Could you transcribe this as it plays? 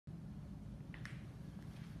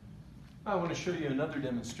I want to show you another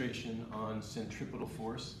demonstration on centripetal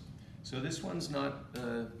force. So this one's not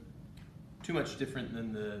too much different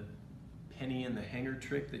than the penny in the hanger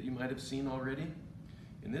trick that you might have seen already.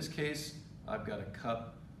 In this case, I've got a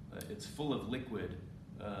cup, it's full of liquid.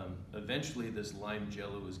 Eventually this lime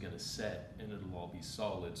jello is going to set and it'll all be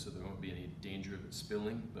solid, so there won't be any danger of it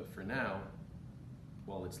spilling. But for now,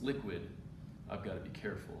 while it's liquid, I've got to be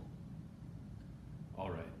careful.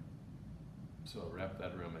 All right. So I'll wrap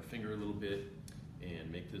that around my finger a little bit and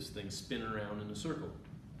make this thing spin around in a circle.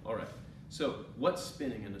 All right, so what's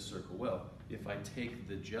spinning in a circle? Well, if I take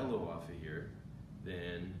the jello off of here,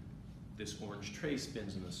 then this orange tray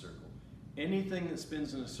spins in a circle. Anything that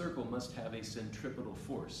spins in a circle must have a centripetal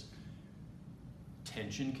force.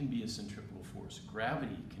 Tension can be a centripetal force.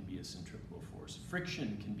 Gravity can be a centripetal force.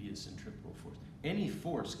 Friction can be a centripetal force. Any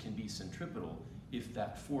force can be centripetal if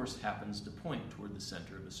that force happens to point toward the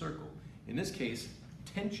center of a circle. In this case,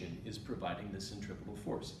 tension is providing the centripetal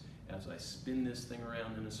force. As I spin this thing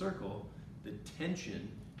around in a circle, the tension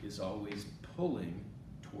is always pulling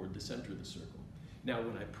toward the center of the circle. Now,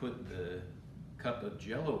 when I put the cup of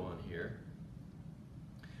jello on here,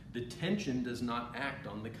 the tension does not act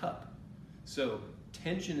on the cup. So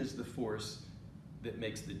tension is the force that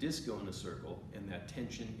makes the disc go in a circle, and that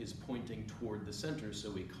tension is pointing toward the center,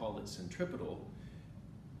 so we call it centripetal.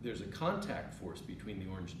 There's a contact force between the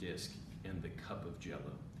orange disc and the cup of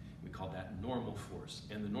jello. We call that normal force,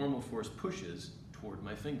 and the normal force pushes toward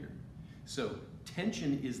my finger. So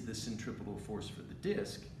tension is the centripetal force for the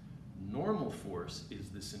disc, normal force is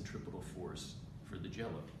the centripetal force for the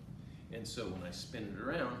jello. And so when I spin it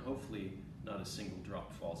around, hopefully not a single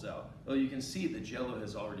drop falls out. Well, you can see the jello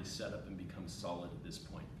has already set up and become solid at this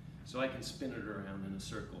point. So I can spin it around in a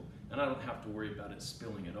circle, and I don't have to worry about it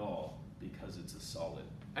spilling at all because it's a solid.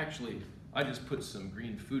 Actually, I just put some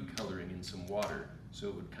green food coloring in some water so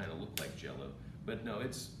it would kind of look like jello. But no,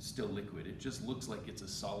 it's still liquid. It just looks like it's a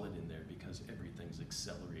solid in there because everything's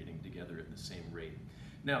accelerating together at the same rate.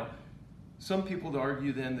 Now, some people would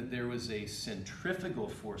argue then that there was a centrifugal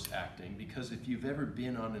force acting, because if you've ever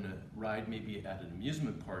been on a ride, maybe at an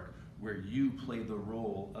amusement park, where you play the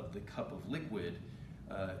role of the cup of liquid,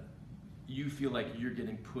 you feel like you're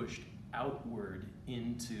getting pushed outward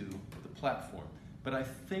into the platform. But I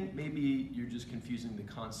think maybe you're just confusing the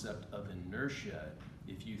concept of inertia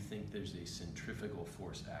if you think there's a centrifugal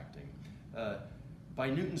force acting. By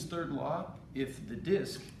Newton's third law, if the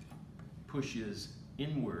disc pushes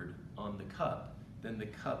inward on the cup, then the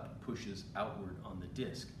cup pushes outward on the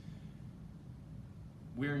disc.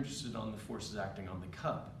 We're interested on the forces acting on the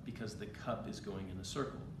cup because the cup is going in a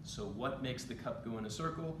circle. So what makes the cup go in a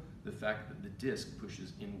circle? The fact that the disc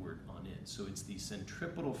pushes inward on it. So it's the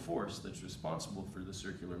centripetal force that's responsible for the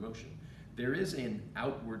circular motion. There is an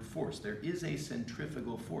outward force. There is a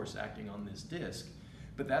centrifugal force acting on this disc,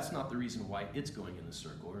 but that's not the reason why it's going in a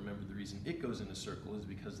circle. Remember, the reason it goes in a circle is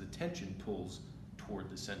because the tension pulls toward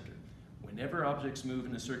the center. Whenever objects move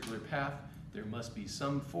in a circular path, there must be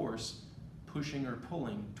some force pushing or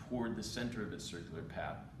pulling toward the center of its circular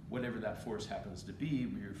path. Whatever that force happens to be,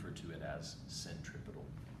 we refer to it as centripetal.